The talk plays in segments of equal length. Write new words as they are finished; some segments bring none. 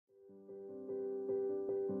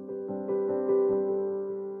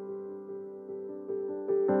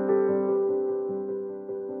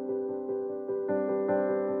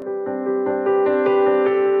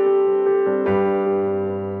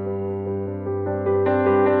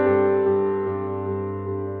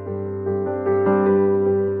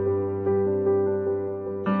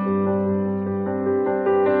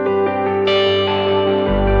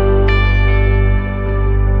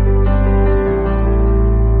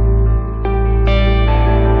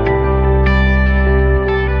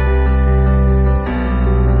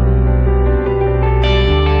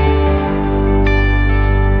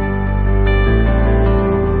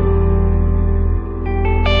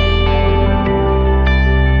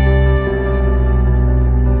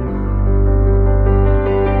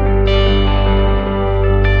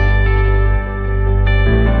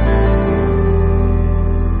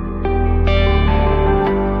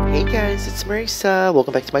Lisa.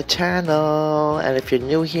 Welcome back to my channel. And if you're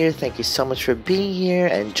new here, thank you so much for being here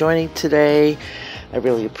and joining today. I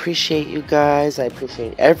really appreciate you guys. I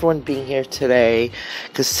appreciate everyone being here today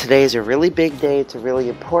because today is a really big day. It's a really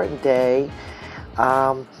important day.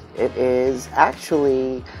 It is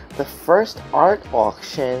actually the first art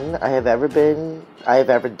auction I have ever been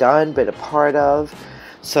a part of.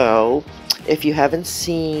 So if you haven't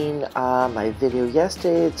seen my video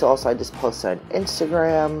yesterday, it's also I just posted on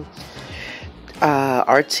Instagram.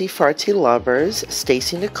 Artsy Fartsy Lovers,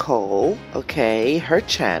 Stacy Nicole, okay, her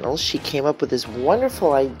channel, she came up with this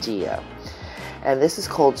wonderful idea, and this is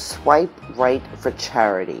called Swipe Right for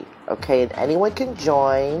Charity, okay, and anyone can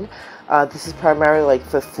join. This is primarily like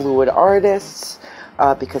for fluid artists,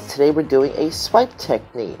 because today we're doing a swipe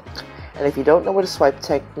technique, and if you don't know what a swipe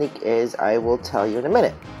technique is, I will tell you in a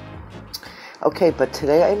minute. Okay, but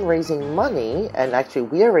today I'm raising money, and actually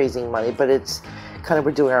we are raising money, but it's kind of,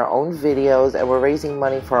 we're doing our own videos and we're raising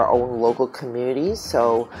money for our own local communities.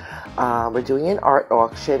 So we're doing an art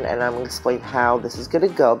auction, and I'm going to explain how this is going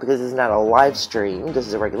to go, because this is not a live stream, this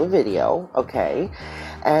is a regular video, okay?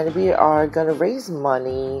 And we are going to raise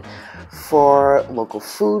money for local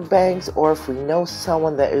food banks, or if we know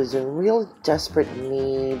someone that is in real desperate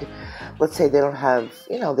need. Let's say they don't have,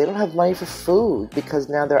 they don't have money for food because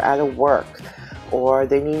now they're out of work, or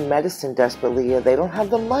they need medicine desperately, and they don't have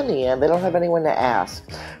the money, and they don't have anyone to ask.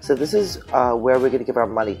 So this is where we're going to give our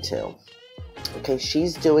money to. Okay,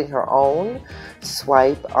 she's doing her own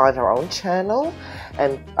swipe on her own channel,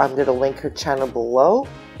 and I'm going to link her channel below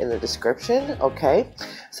in the description, okay?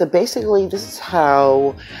 So basically, this is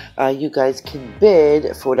how you guys can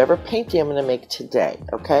bid for whatever painting I'm going to make today,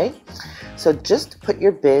 okay? So just put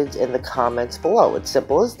your bids in the comments below. It's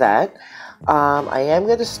simple as that. I am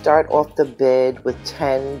going to start off the bid with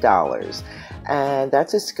 $10, and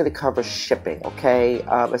that's just going to cover shipping, okay?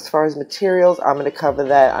 As far as materials, I'm going to cover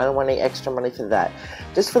that. I don't want any extra money for that.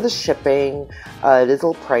 Just for the shipping, it is a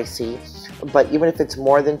little pricey, but even if it's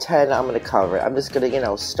more than 10, I'm going to cover it. I'm just going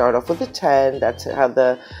to, start off with a 10. That's how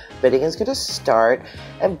the bidding is going to start,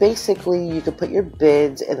 and basically you can put your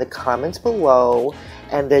bids in the comments below,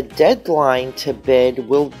 and the deadline to bid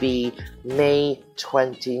will be May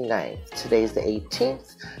 29th. Today's the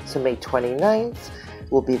 18th, so May 29th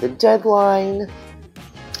will be the deadline.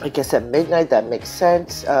 I guess at midnight, that makes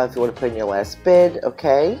sense, if you want to put in your last bid,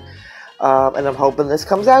 okay? And I'm hoping this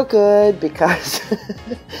comes out good, because,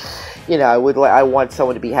 I want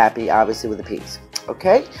someone to be happy, obviously, with a piece,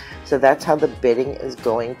 okay? So that's how the bidding is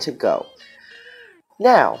going to go.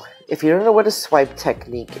 Now, if you don't know what a swipe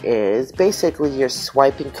technique is, basically you're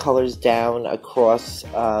swiping colors down across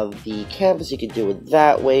the canvas. You can do it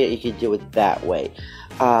that way, or you can do it that way.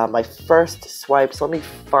 My first swipe, so let me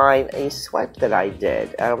find a swipe that I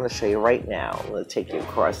did. I'm going to show you right now. I'm going to take you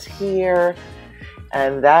across here,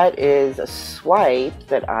 and that is a swipe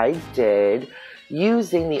that I did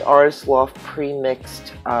using the Artist Loft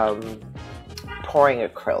premixed pouring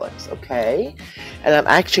acrylics, okay? And I'm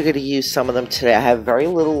actually going to use some of them today. I have very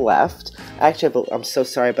little left. Actually, I'm so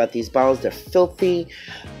sorry about these bottles. They're filthy,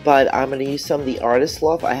 but I'm going to use some of the Artist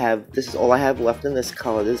Loft. This is all I have left in this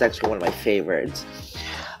color. This is actually one of my favorites.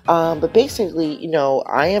 But basically,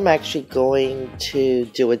 I am actually going to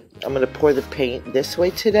do it. I'm going to pour the paint this way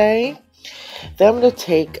today. Then I'm going to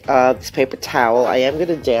take this paper towel. I am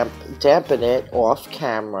going to dampen it off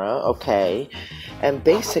camera, okay? And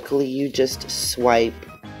basically, you just swipe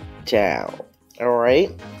down,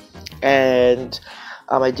 alright? And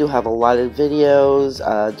I do have a lot of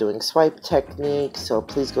videos doing swipe techniques, so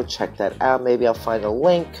please go check that out. Maybe I'll find a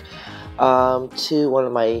link to one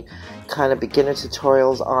of my kind of beginner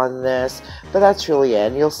tutorials on this, but that's really it,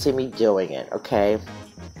 and you'll see me doing it, okay?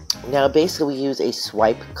 Now, basically, we use a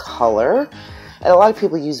swipe color, and a lot of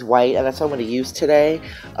people use white, and that's what I'm going to use today.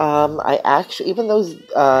 I actually, even though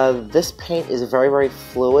this paint is very, very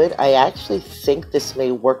fluid, I actually think this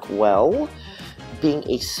may work well being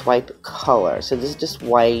a swipe color. So this is just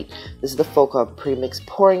white. This is the Focal premixed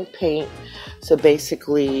pouring paint. So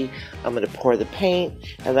basically, I'm going to pour the paint,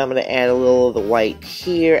 and then I'm going to add a little of the white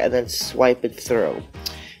here, and then swipe it through.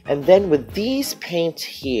 And then with these paints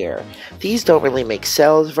here, these don't really make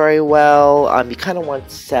cells very well. You kind of want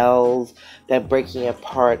cells, that breaking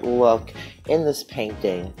apart look in this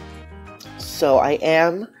painting. So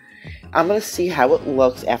I'm going to see how it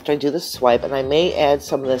looks after I do the swipe, and I may add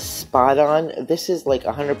some of this Spot On. This is like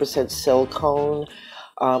 100% silicone.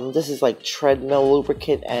 This is like treadmill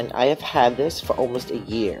lubricant, and I have had this for almost a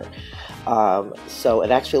year. So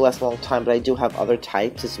it actually lasts a long time, but I do have other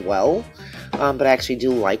types as well. But I actually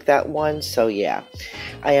do like that one, so yeah.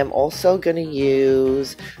 I am also going to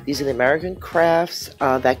use, these are the American Crafts,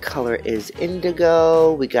 that color is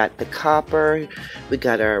indigo, we got the copper, we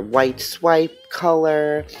got our white swipe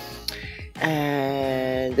color,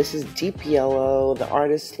 and this is deep yellow, the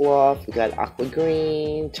artist loft, we got aqua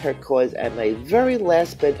green, turquoise, and my very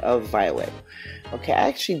last bit of violet. Okay, I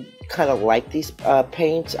actually kind of like these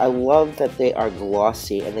paints. I love that they are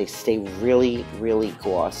glossy and they stay really, really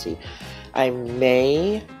glossy. I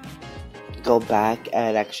may go back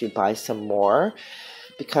and actually buy some more,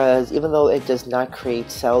 because even though it does not create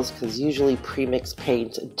cells, because usually premixed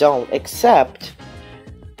paints don't, except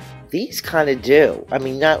these kind of do. I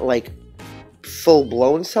mean, not like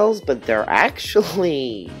full-blown cells, but they're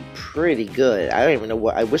actually pretty good. I don't even know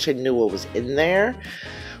what, I wish I knew what was in there,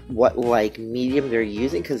 what like medium they're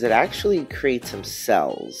using, because it actually creates some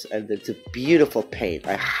cells, and it's a beautiful paint.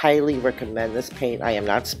 I highly recommend this paint. I am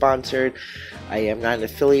not sponsored, I am not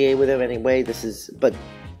affiliated with them anyway. This is, but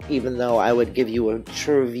even though I would give you a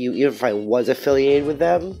true review even if I was affiliated with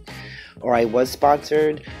them or I was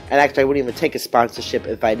sponsored, and actually I wouldn't even take a sponsorship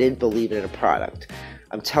if I didn't believe in a product.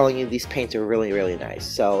 I'm telling you, these paints are really, really nice.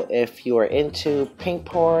 So if you are into paint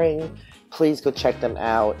pouring, please go check them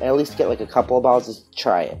out, and at least get like a couple of bottles to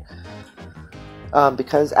try it.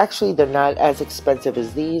 Because actually they're not as expensive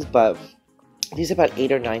as these, but these are about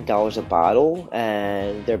 $8 or $9 a bottle,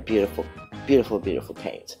 and they're beautiful, beautiful, beautiful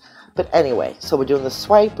paints. But anyway, so we're doing the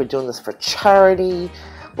swipe, we're doing this for charity.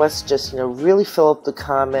 Let's just, really fill up the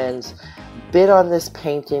comments, bid on this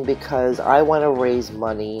painting, because I want to raise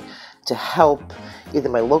money to help either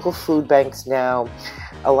my local food banks now.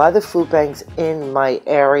 A lot of the food banks in my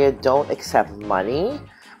area don't accept money,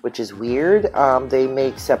 which is weird. They may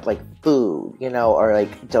accept like food, or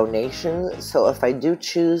like donations. So if I do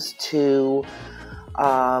choose to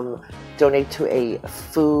donate to a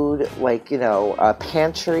food, like, a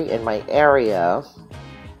pantry in my area,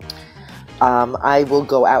 I will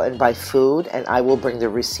go out and buy food, and I will bring the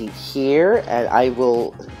receipt here, and I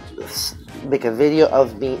will make a video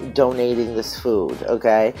of me donating this food,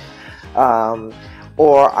 okay?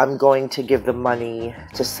 Or I'm going to give the money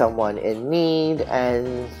to someone in need,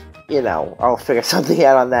 and, I'll figure something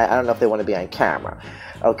out on that. I don't know if they want to be on camera,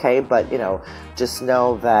 okay? But, just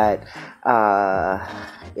know that,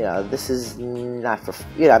 this is not for,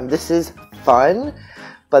 this is fun,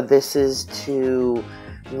 but this is to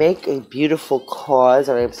make a beautiful cause,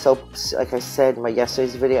 and I am so, like I said in my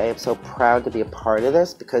yesterday's video, I am so proud to be a part of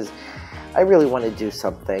this, because I really want to do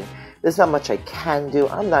something. There's not much I can do.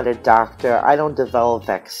 I'm not a doctor. I don't develop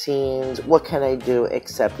vaccines. What can I do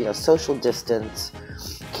except, social distance,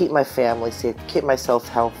 keep my family safe, keep myself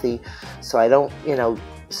healthy so I don't,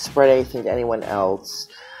 spread anything to anyone else,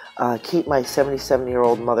 keep my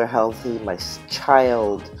 77-year-old mother healthy, my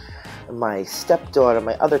child, my stepdaughter,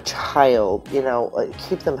 my other child,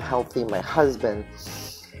 keep them healthy, my husband,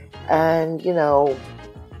 and,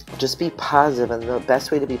 just be positive. And the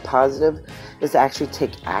best way to be positive is to actually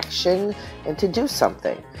take action and to do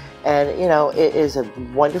something. And, it is a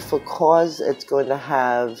wonderful cause. It's going to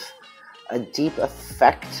have a deep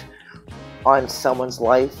effect on someone's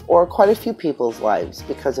life, or quite a few people's lives,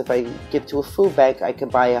 because if I give to a food bank, I can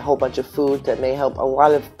buy a whole bunch of food that may help a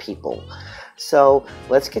lot of people. So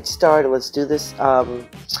let's get started. Let's do this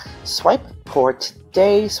swipe pour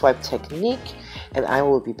today, swipe technique, and I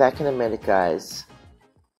will be back in a minute, guys.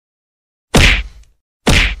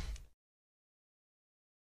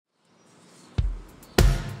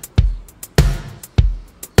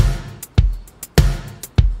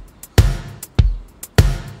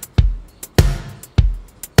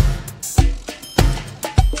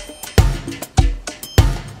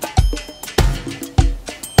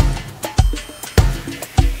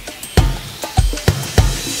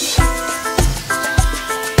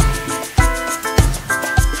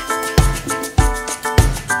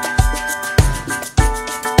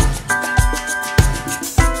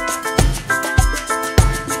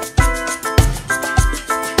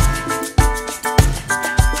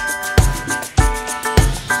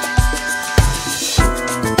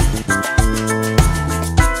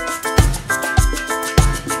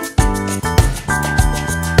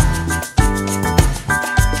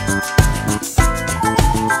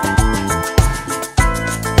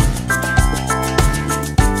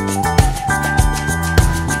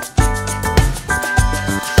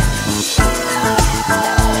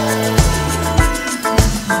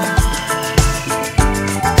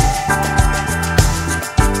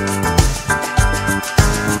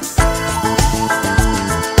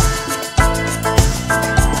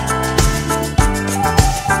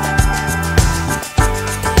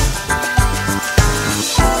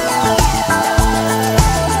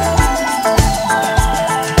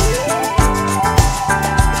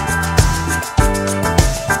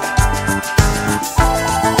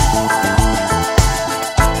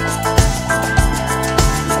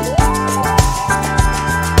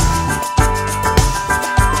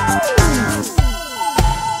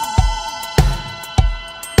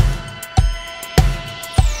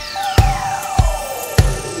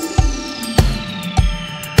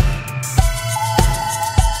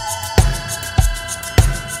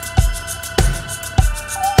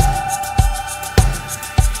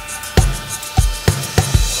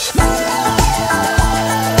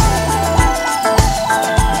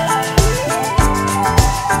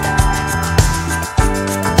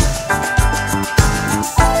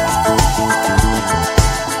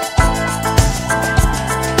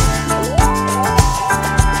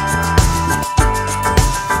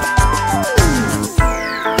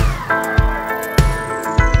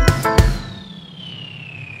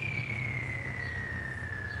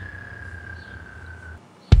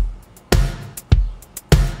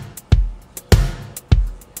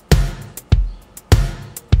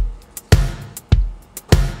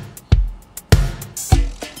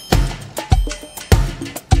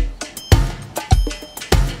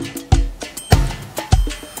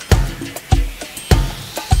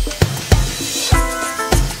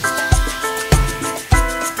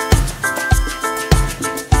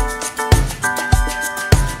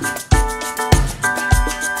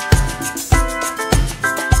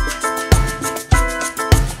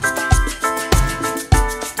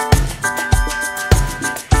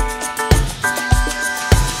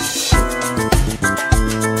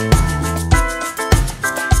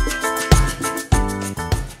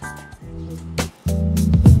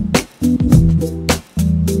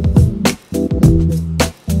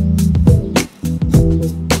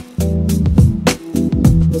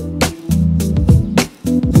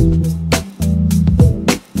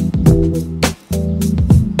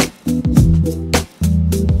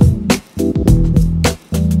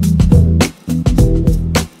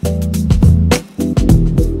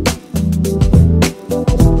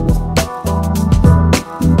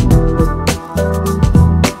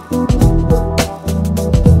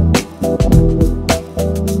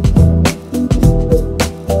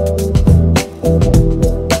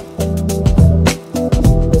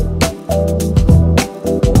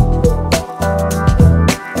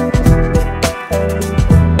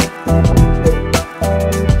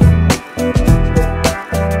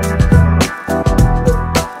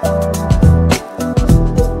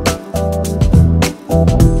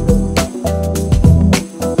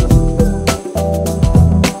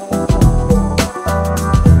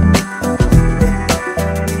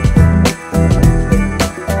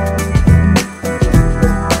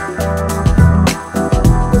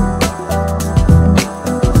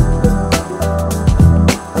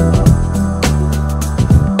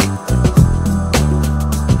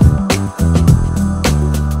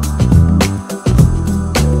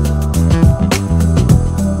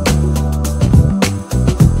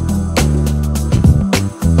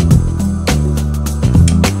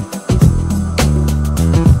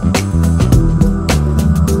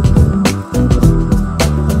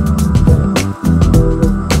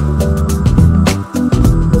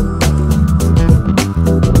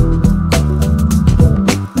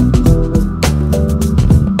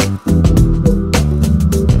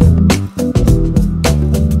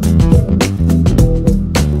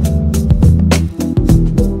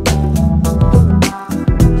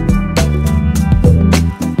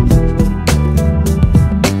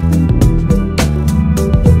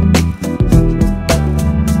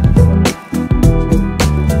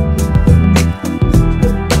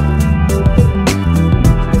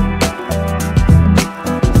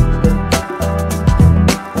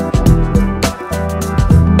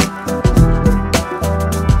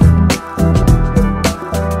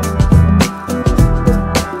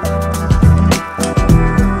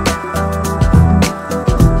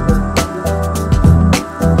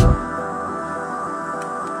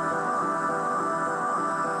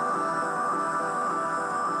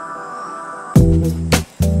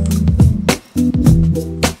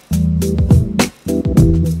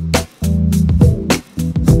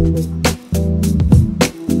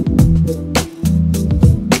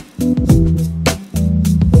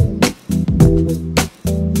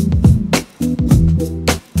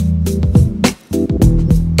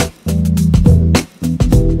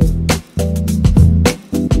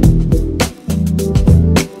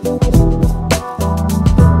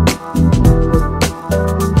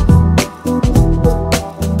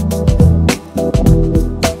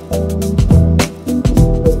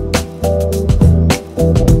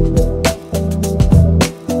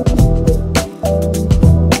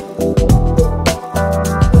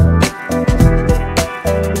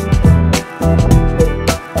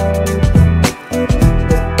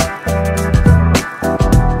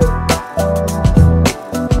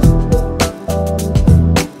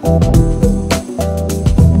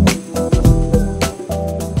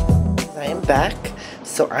 back.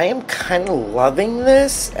 So I am kind of loving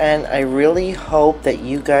this, and I really hope that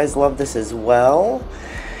you guys love this as well.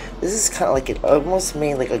 This is kind of like, it almost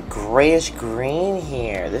made like a grayish green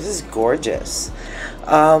here. This is gorgeous.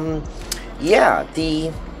 Yeah,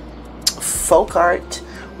 the folk art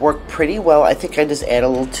worked pretty well. I think I just add a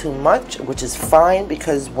little too much, which is fine,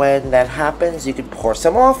 because when that happens you can pour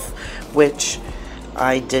some off, which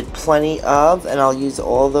I did plenty of, and I'll use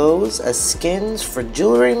all those as skins for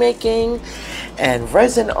jewelry making and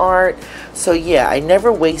resin art. So yeah, I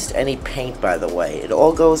never waste any paint, by the way. It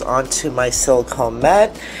all goes onto my silicone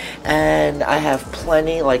mat, and I have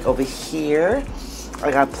plenty, like over here I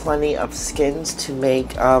got plenty of skins to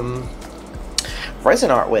make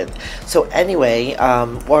resin art with. So anyway,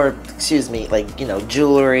 or excuse me, like, you know,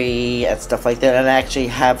 jewelry and stuff like that. And I actually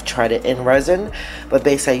have tried it in resin, but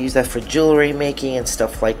basically I use that for jewelry making and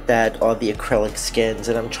stuff like that, or the acrylic skins,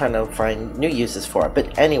 and I'm trying to find new uses for it.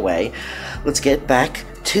 But anyway, let's get back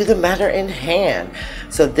to the matter in hand.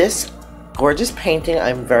 So this gorgeous painting,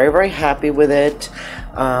 I'm very, very happy with it.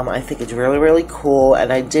 I think it's really, really cool,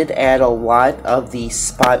 and I did add a lot of the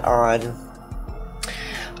spot on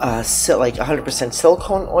like 100%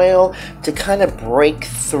 silicone oil to kind of break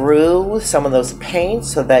through some of those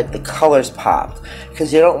paints so that the colors popped,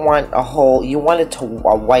 because you don't want a whole, you want it to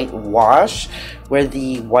a white wash where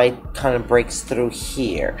the white kind of breaks through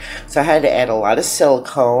here. So I had to add a lot of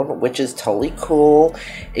silicone, which is totally cool.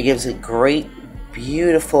 It gives it great,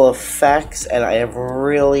 beautiful effects, and I am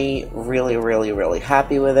really, really, really, really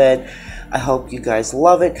happy with it. I hope you guys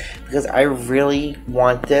love it, because I really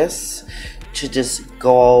want this to just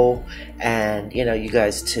go, and you know, you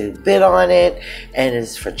guys to bid on it, and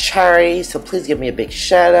it's for charity. So please give me a big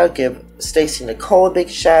shout out, give Stacy Nicole a big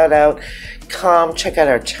shout out. Come check out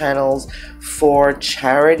our channels for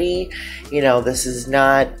charity. You know, this is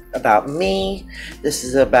not about me, this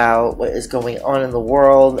is about what is going on in the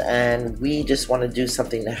world, and we just want to do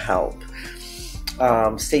something to help.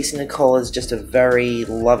 Stacy Nicole is just a very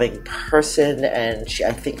loving person, and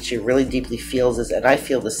I think she really deeply feels this, and I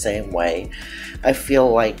feel the same way. I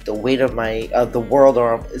feel like the weight of the world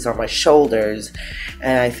is on my shoulders,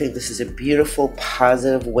 and I think this is a beautiful,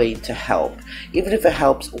 positive way to help. Even if it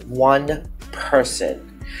helps one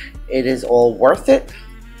person, it is all worth it.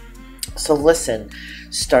 So listen,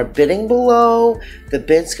 start bidding below. The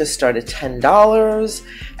bids can start at $10,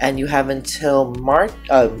 and you have until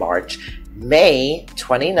May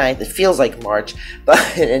 29th, it feels like March,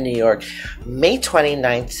 but in New York, May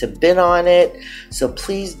 29th to bid on it. So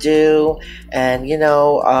please do. And you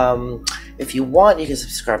know, if you want, you can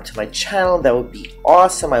subscribe to my channel. That would be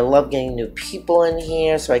awesome. I love getting new people in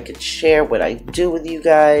here so I could share what I do with you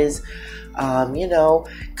guys. You know,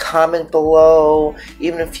 comment below.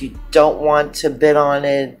 Even if you don't want to bid on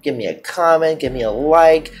it, give me a comment, give me a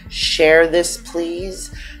like, share this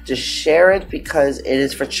please. Just share it, because it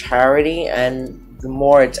is for charity, and the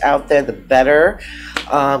more it's out there, the better.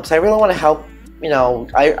 So I really want to help. You know,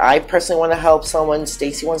 I personally want to help someone.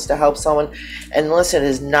 Stacy wants to help someone. And listen, it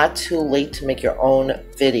is not too late to make your own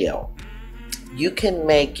video. You can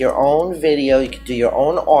make your own video, you can do your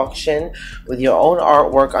own auction with your own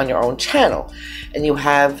artwork on your own channel, and you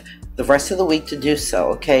have the rest of the week to do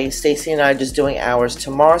so, okay? Stacy and I are just doing ours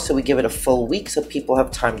tomorrow, so we give it a full week so people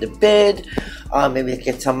have time to bid. Maybe they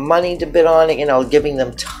get some money to bid on it, you know, giving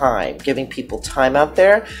them time, giving people time out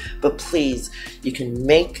there. But please, you can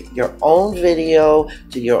make your own video,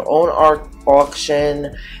 do your own art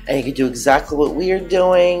auction, and you can do exactly what we are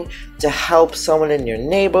doing to help someone in your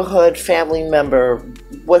neighborhood, family member,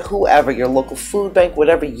 whoever, your local food bank,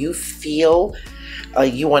 whatever you feel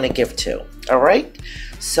you want to give to. All right?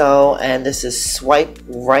 So, and this is Swipe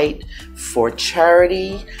Right for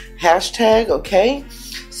Charity hashtag, okay?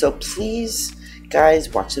 So please, guys,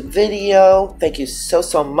 watch the video. Thank you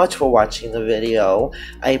so much for watching the video.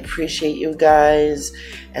 I appreciate you guys.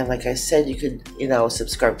 And like I said, you could, you know,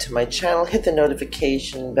 subscribe to my channel, hit the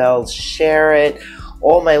notification bell, share it.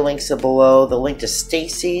 All my links are below. The link to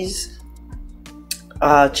Stacy's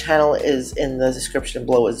channel is in the description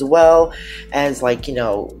below, as well as, like, you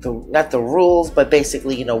know, not the rules, but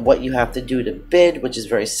basically, you know, what you have to do to bid, which is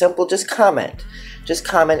very simple. Just comment,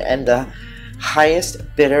 and the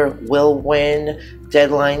highest bidder will win.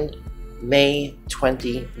 Deadline May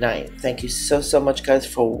 29th. Thank you so much, guys,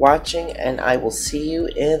 for watching, and I will see you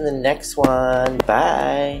in the next one.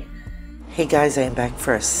 Bye. Hey guys, I am back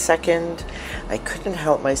for a second. I couldn't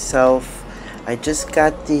help myself. I just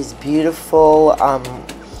got these beautiful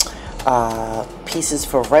pieces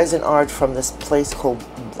for resin art from this place called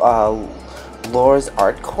Laura's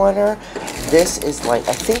Art Corner. This is like,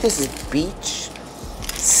 I think this is beach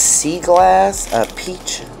sea glass,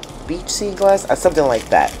 peach beach sea glass, something like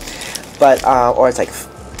that. But or it's like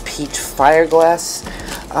peach fire glass.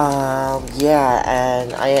 Yeah,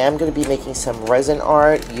 and I am going to be making some resin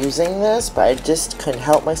art using this, but I just couldn't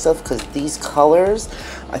help myself because these colors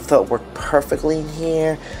I thought worked perfectly in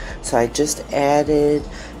here. So I just added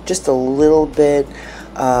just a little bit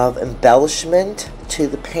of embellishment to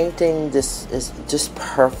the painting. This is just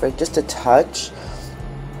perfect, just a touch.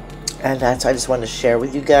 And that's, I just wanted to share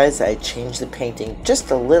with you guys. I changed the painting just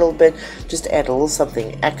a little bit, just to add a little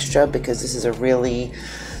something extra, because this is a really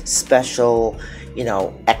special, you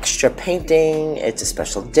know, extra painting. It's a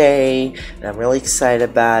special day, and I'm really excited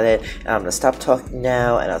about it. And I'm gonna stop talking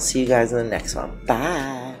now, and I'll see you guys in the next one.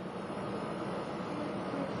 Bye.